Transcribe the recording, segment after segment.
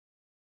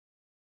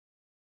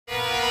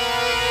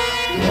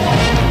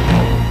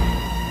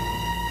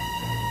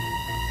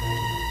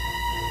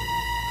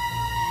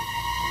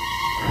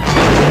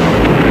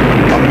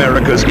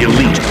America's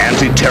elite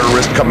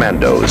anti-terrorist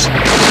commandos.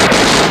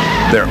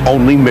 Their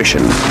only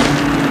mission,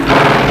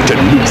 to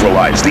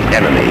neutralize the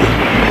enemy.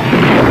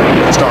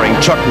 Starring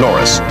Chuck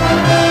Norris.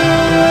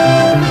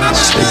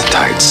 Sleep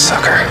tight,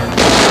 sucker.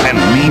 And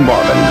Lee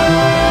Marvin.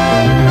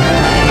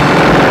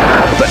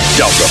 The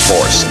Delta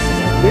Force.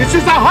 This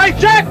is a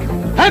hijack!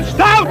 Heads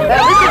down!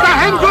 This is a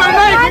hand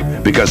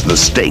grenade! Because the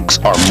stakes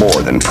are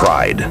more than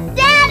pride.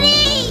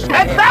 Daddy!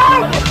 Heads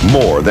down!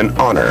 More than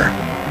honor.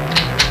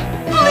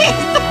 Please,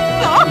 no!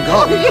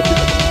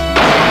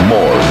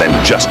 More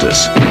than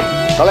justice.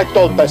 Collect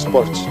all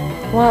passports.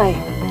 Why?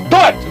 Do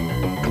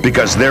it!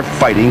 Because they're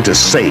fighting to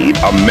save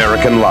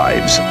American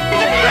lives.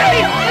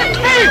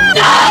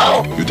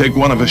 No! You take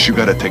one of us, you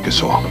gotta take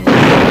us all.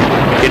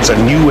 It's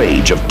a new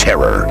age of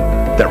terror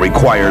that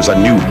requires a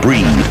new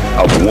breed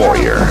of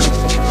warrior.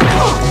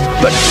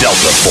 The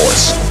Delta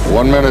Force.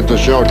 1 minute to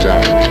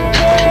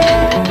showtime.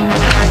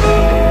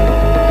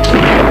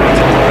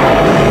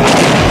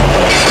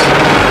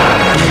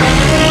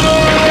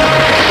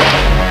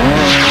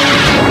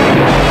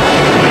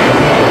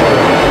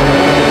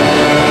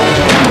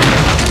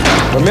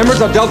 We're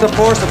members of Delta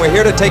Force and we're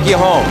here to take you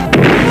home.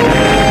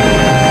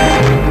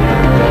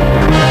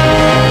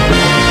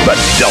 The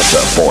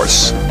Delta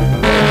Force.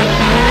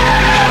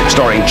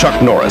 Starring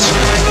Chuck Norris.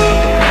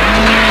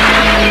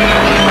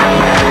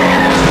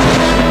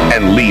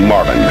 And Lee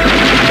Marvin.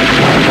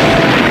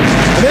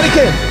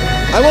 American,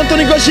 I want to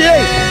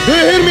negotiate. Do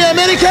you hear me,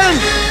 American?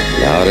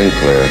 Loud and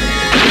clear.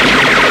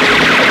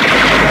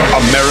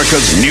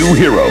 America's new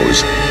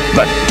heroes,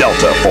 the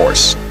Delta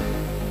Force.